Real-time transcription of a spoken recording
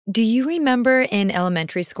Do you remember in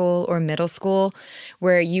elementary school or middle school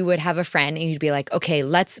where you would have a friend and you'd be like, okay,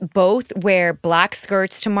 let's both wear black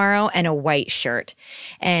skirts tomorrow and a white shirt.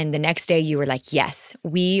 And the next day you were like, yes,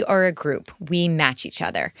 we are a group. We match each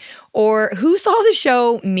other. Or who saw the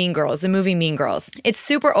show Mean Girls, the movie Mean Girls? It's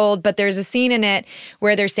super old, but there's a scene in it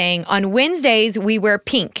where they're saying on Wednesdays we wear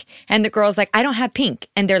pink. And the girl's like, I don't have pink.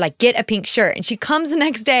 And they're like, get a pink shirt. And she comes the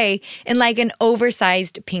next day in like an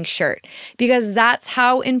oversized pink shirt because that's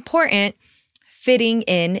how important fitting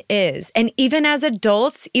in is. And even as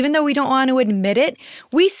adults, even though we don't want to admit it,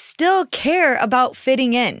 we still care about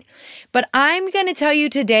fitting in. But I'm going to tell you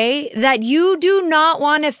today that you do not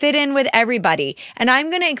want to fit in with everybody. And I'm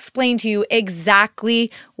going to explain to you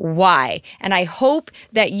exactly why. And I hope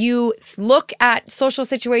that you look at social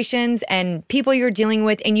situations and people you're dealing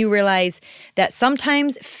with and you realize that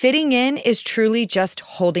sometimes fitting in is truly just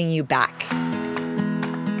holding you back.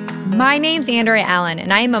 My name's Andrea Allen,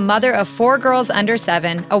 and I am a mother of 4 girls under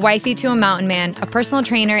 7, a wifey to a mountain man, a personal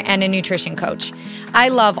trainer, and a nutrition coach. I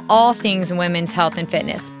love all things women's health and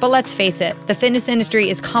fitness, but let's face it, the fitness industry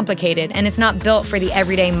is complicated and it's not built for the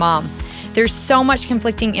everyday mom. There's so much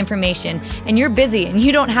conflicting information, and you're busy and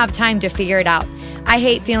you don't have time to figure it out. I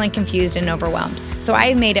hate feeling confused and overwhelmed, so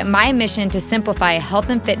I've made it my mission to simplify health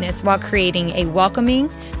and fitness while creating a welcoming,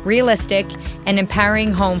 realistic, and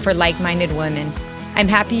empowering home for like-minded women. I'm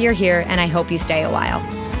happy you're here, and I hope you stay a while.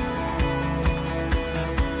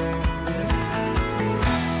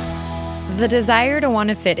 The desire to want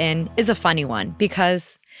to fit in is a funny one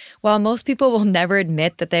because while most people will never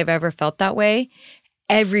admit that they've ever felt that way,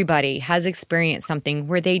 everybody has experienced something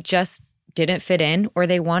where they just didn't fit in or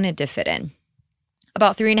they wanted to fit in.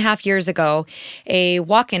 About 3.5 years ago, a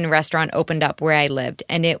walk-in restaurant opened up where I lived,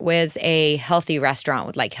 and it was a healthy restaurant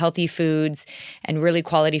with like healthy foods and really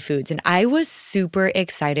quality foods. And I was super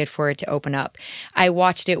excited for it to open up. I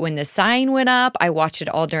watched it when the sign went up. I watched it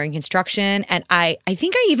all during construction. And I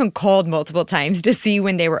think I even called multiple times to see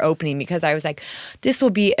when they were opening because I was like, this will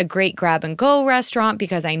be a great grab and go restaurant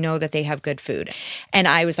because I know that they have good food. And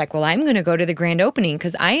I was like, well, I'm going to go to the grand opening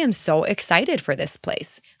because I am so excited for this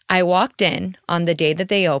place. I walked in on the day that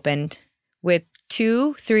they opened with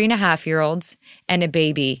 2 3.5-year-olds and a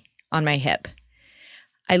baby on my hip.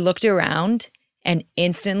 I looked around and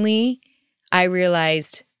instantly I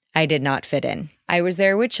realized I did not fit in. I was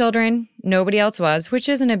there with children. Nobody else was, which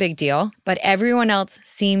isn't a big deal, but everyone else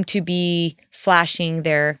seemed to be flashing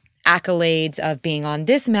their accolades of being on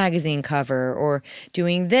this magazine cover or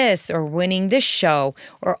doing this or winning this show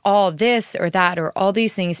or all this or that or all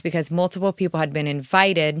these things because multiple people had been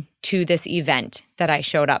invited to this event that I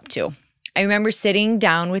showed up to. I remember sitting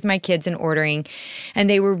down with my kids and ordering, and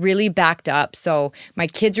they were really backed up. So my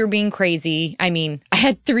kids were being crazy. I mean, I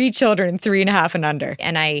had 3 children, 3.5 and under.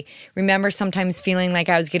 And I remember sometimes feeling like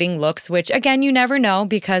I was getting looks, which again, you never know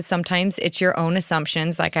because sometimes it's your own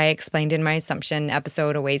assumptions, like I explained in my assumption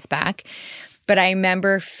episode a ways back. But I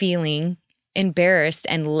remember feeling embarrassed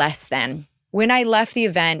and less than. When I left the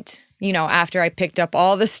event, after I picked up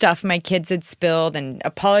all the stuff my kids had spilled and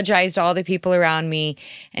apologized to all the people around me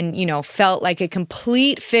and, felt like a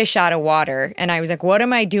complete fish out of water. And I was like, what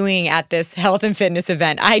am I doing at this health and fitness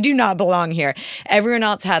event? I do not belong here. Everyone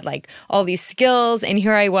else had like all these skills. And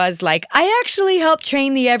here I was like, I actually help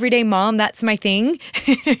train the everyday mom. That's my thing,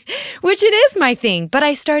 which it is my thing. But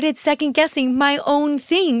I started second guessing my own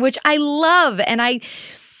thing, which I love. And I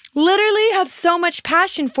literally have so much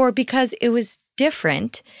passion for because it was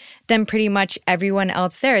different than pretty much everyone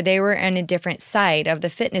else there. They were in a different side of the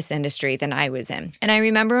fitness industry than I was in. And I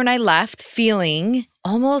remember when I left feeling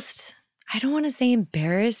almost, I don't want to say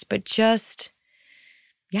embarrassed, but just,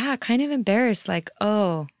 kind of embarrassed. Like,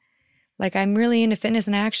 I'm really into fitness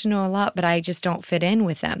and I actually know a lot, but I just don't fit in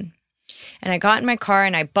with them. And I got in my car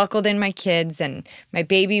and I buckled in my kids and my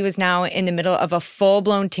baby was now in the middle of a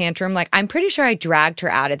full-blown tantrum. Like, I'm pretty sure I dragged her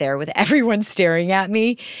out of there with everyone staring at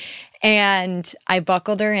me. And I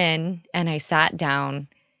buckled her in and I sat down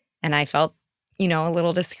and I felt, a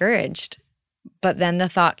little discouraged. But then the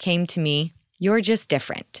thought came to me, you're just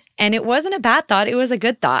different. And it wasn't a bad thought. It was a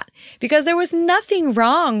good thought because there was nothing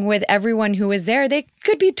wrong with everyone who was there. They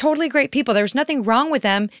could be totally great people. There was nothing wrong with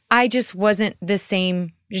them. I just wasn't the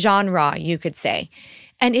same genre, you could say.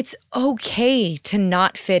 And it's okay to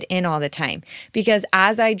not fit in all the time because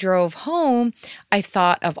as I drove home, I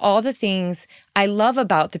thought of all the things I love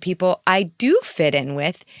about the people I do fit in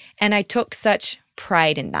with, and I took such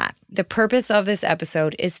pride in that. The purpose of this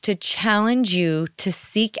episode is to challenge you to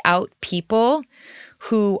seek out people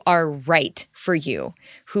who are right for you,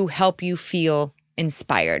 who help you feel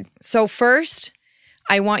inspired. So first,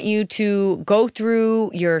 I want you to go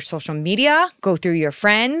through your social media, go through your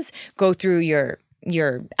friends, go through your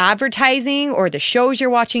advertising or the shows you're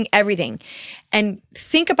watching, everything. And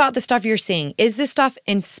think about the stuff you're seeing. Is this stuff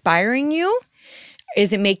inspiring you?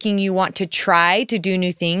 Is it making you want to try to do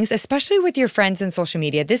new things, especially with your friends and social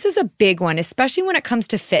media? This is a big one, especially when it comes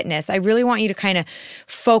to fitness. I really want you to kind of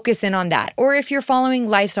focus in on that. Or if you're following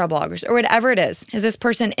lifestyle bloggers or whatever it is this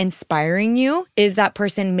person inspiring you? Is that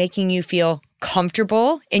person making you feel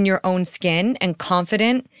comfortable in your own skin and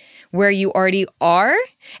confident where you already are?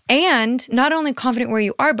 And not only confident where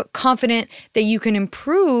you are, but confident that you can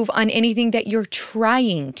improve on anything that you're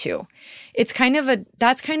trying to. That's kind of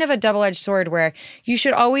a double-edged sword where you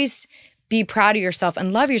should always be proud of yourself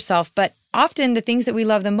and love yourself. But often the things that we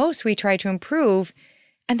love the most, we try to improve.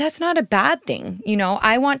 And that's not a bad thing.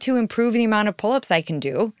 I want to improve the amount of pull-ups I can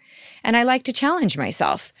do. And I like to challenge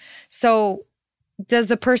myself. So does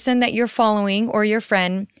the person that you're following or your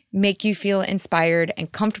friend make you feel inspired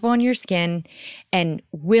and comfortable in your skin and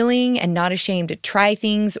willing and not ashamed to try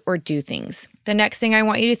things or do things? The next thing I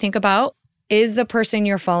want you to think about is the person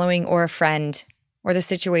you're following or a friend or the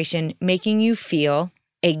situation making you feel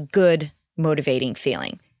a good motivating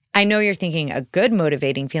feeling? I know you're thinking a good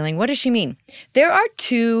motivating feeling. What does she mean? There are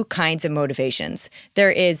two kinds of motivations.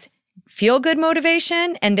 There is feel good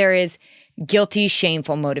motivation and there is guilty,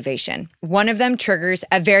 shameful motivation. One of them triggers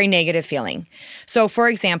a very negative feeling. So for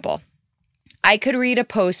example, I could read a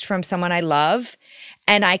post from someone I love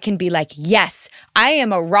and I can be like, yes, I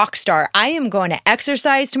am a rock star. I am going to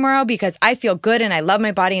exercise tomorrow because I feel good and I love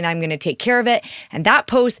my body and I'm going to take care of it. And that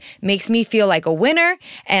post makes me feel like a winner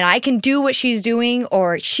and I can do what she's doing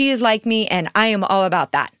or she is like me and I am all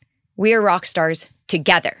about that. We are rock stars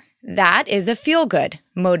together. That is a feel-good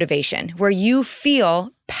motivation where you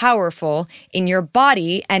feel powerful in your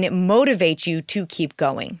body and it motivates you to keep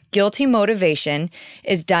going. Guilty motivation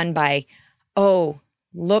is done by, oh,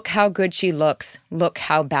 look how good she looks. Look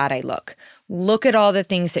how bad I look. Look at all the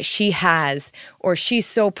things that she has, or she's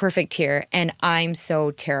so perfect here and I'm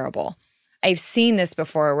so terrible. I've seen this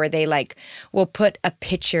before where they will put a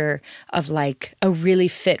picture of a really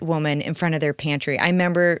fit woman in front of their pantry. I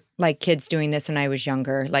remember kids doing this when I was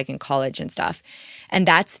younger, in college and stuff. And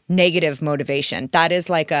that's negative motivation. That is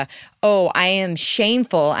I am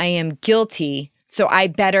shameful. I am guilty. So I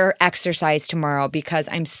better exercise tomorrow because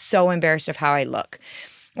I'm so embarrassed of how I look.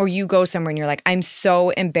 Or you go somewhere and you're like, I'm so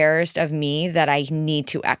embarrassed of me that I need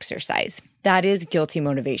to exercise. That is guilty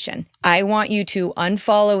motivation. I want you to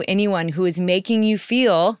unfollow anyone who is making you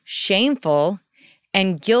feel shameful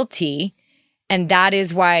and guilty. And that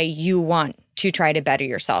is why you want to try to better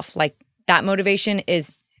yourself. That motivation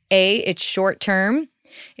is it's short term,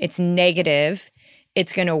 it's negative,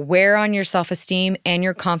 it's going to wear on your self-esteem and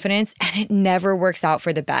your confidence, and it never works out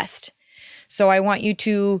for the best. So I want you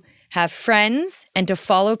to have friends and to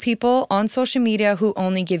follow people on social media who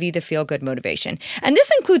only give you the feel-good motivation. And this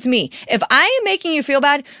includes me. If I am making you feel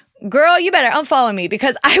bad, girl, you better unfollow me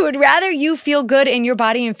because I would rather you feel good in your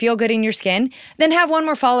body and feel good in your skin than have one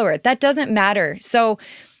more follower. That doesn't matter. So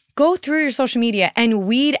go through your social media and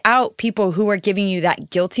weed out people who are giving you that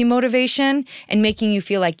guilty motivation and making you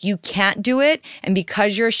feel like you can't do it. And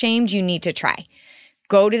because you're ashamed, you need to try.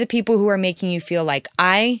 Go to the people who are making you feel like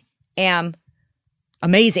I am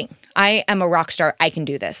amazing. I am a rock star. I can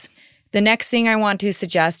do this. The next thing I want to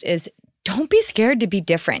suggest is don't be scared to be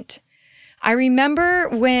different. I remember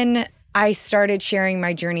when I started sharing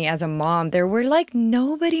my journey as a mom, there were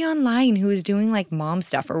nobody online who was doing mom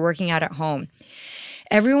stuff or working out at home.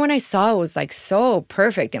 Everyone I saw was so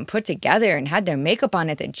perfect and put together and had their makeup on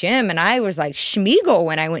at the gym. And I was Schmeagle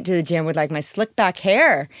when I went to the gym with my slick back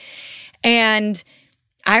hair. And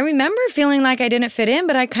I remember feeling like I didn't fit in,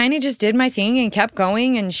 but I kind of just did my thing and kept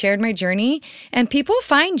going and shared my journey. And people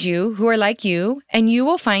find you who are like you, and you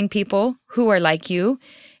will find people who are like you,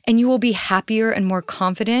 and you will be happier and more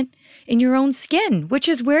confident in your own skin, which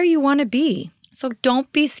is where you want to be. So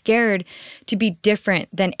don't be scared to be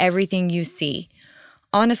different than everything you see.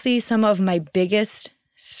 Honestly, some of my biggest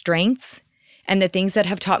strengths and the things that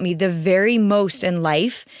have taught me the very most in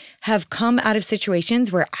life have come out of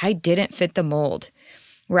situations where I didn't fit the mold,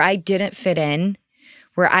 where I didn't fit in,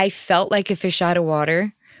 where I felt like a fish out of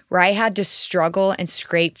water, where I had to struggle and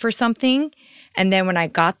scrape for something. And then when I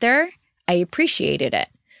got there, I appreciated it.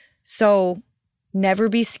 So never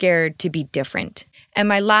be scared to be different. And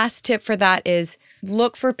my last tip for that is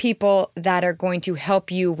look for people that are going to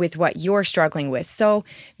help you with what you're struggling with. So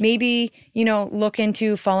maybe, look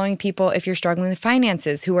into following people if you're struggling with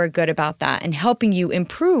finances who are good about that and helping you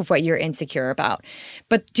improve what you're insecure about,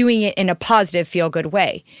 but doing it in a positive, feel-good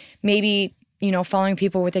way. Maybe following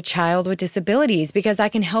people with a child with disabilities, because I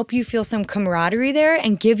can help you feel some camaraderie there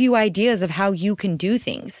and give you ideas of how you can do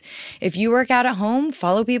things. If you work out at home,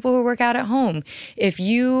 follow people who work out at home. If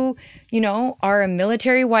you are a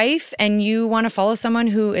military wife and you want to follow someone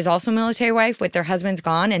who is also a military wife with their husband's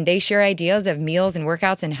gone and they share ideas of meals and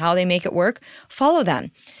workouts and how they make it work, follow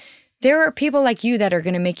them. There are people like you that are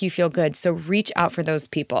going to make you feel good. So reach out for those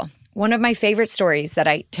people. One of my favorite stories that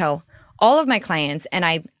I tell all of my clients, and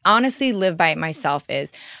I honestly live by it myself,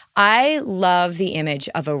 is I love the image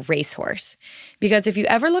of a racehorse. Because if you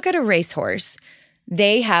ever look at a racehorse,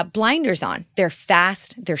 they have blinders on. They're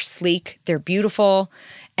fast, they're sleek, they're beautiful,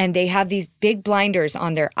 and they have these big blinders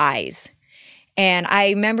on their eyes. And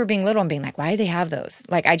I remember being little and being like, why do they have those?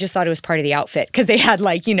 Like, I just thought it was part of the outfit because they had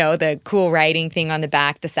the cool riding thing on the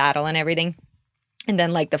back, the saddle and everything. And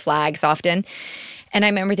then the flags often. And I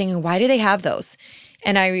remember thinking, why do they have those?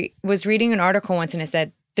 And I was reading an article once and it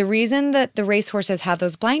said, the reason that the racehorses have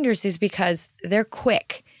those blinders is because they're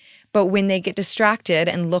quick. But when they get distracted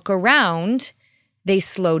and look around, they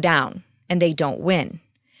slow down and they don't win.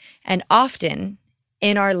 And often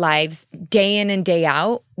in our lives, day in and day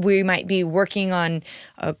out, we might be working on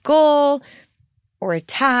a goal or a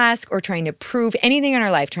task or trying to prove anything in our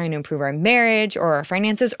life, trying to improve our marriage or our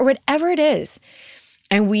finances or whatever it is.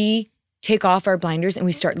 And we take off our blinders and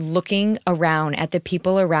we start looking around at the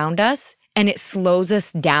people around us, and it slows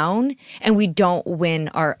us down and we don't win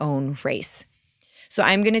our own race. So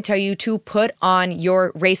I'm going to tell you to put on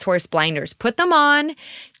your racehorse blinders. Put them on,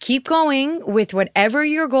 keep going with whatever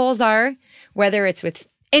your goals are, whether it's with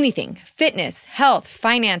anything, fitness, health,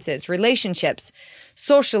 finances, relationships,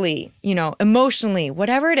 socially, emotionally,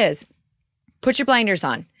 whatever it is, put your blinders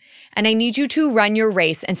on. And I need you to run your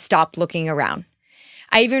race and stop looking around.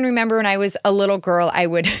 I even remember when I was a little girl, I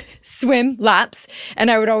would swim laps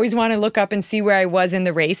and I would always want to look up and see where I was in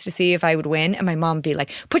the race to see if I would win. And my mom would be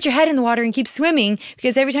like, put your head in the water and keep swimming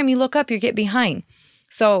because every time you look up, you get behind.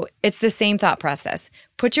 So it's the same thought process.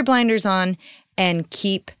 Put your blinders on and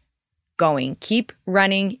keep going. Keep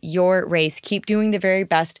running your race. Keep doing the very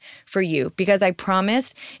best for you. Because I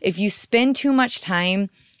promise if you spend too much time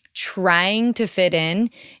trying to fit in,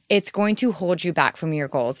 it's going to hold you back from your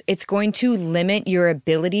goals. It's going to limit your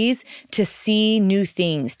abilities to see new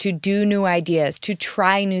things, to do new ideas, to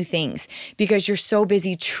try new things, because you're so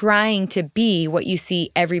busy trying to be what you see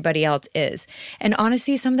everybody else is. And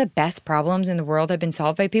honestly, some of the best problems in the world have been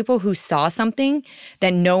solved by people who saw something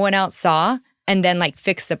that no one else saw and then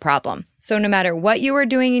fix the problem. So no matter what you are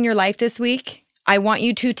doing in your life this week, I want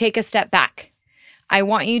you to take a step back. I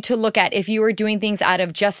want you to look at if you are doing things out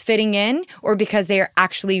of just fitting in or because they are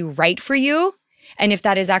actually right for you, and if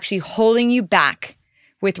that is actually holding you back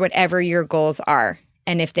with whatever your goals are.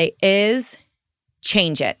 And if they is,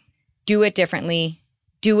 change it. Do it differently.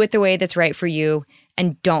 Do it the way that's right for you,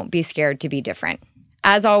 and don't be scared to be different.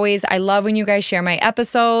 As always, I love when you guys share my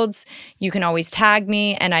episodes. You can always tag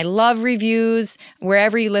me, and I love reviews.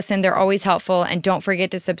 Wherever you listen, they're always helpful. And don't forget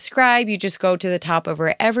to subscribe. You just go to the top of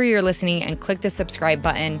wherever you're listening and click the subscribe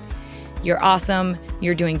button. You're awesome.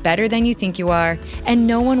 You're doing better than you think you are. And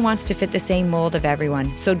no one wants to fit the same mold of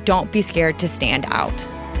everyone. So don't be scared to stand out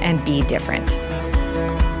and be different.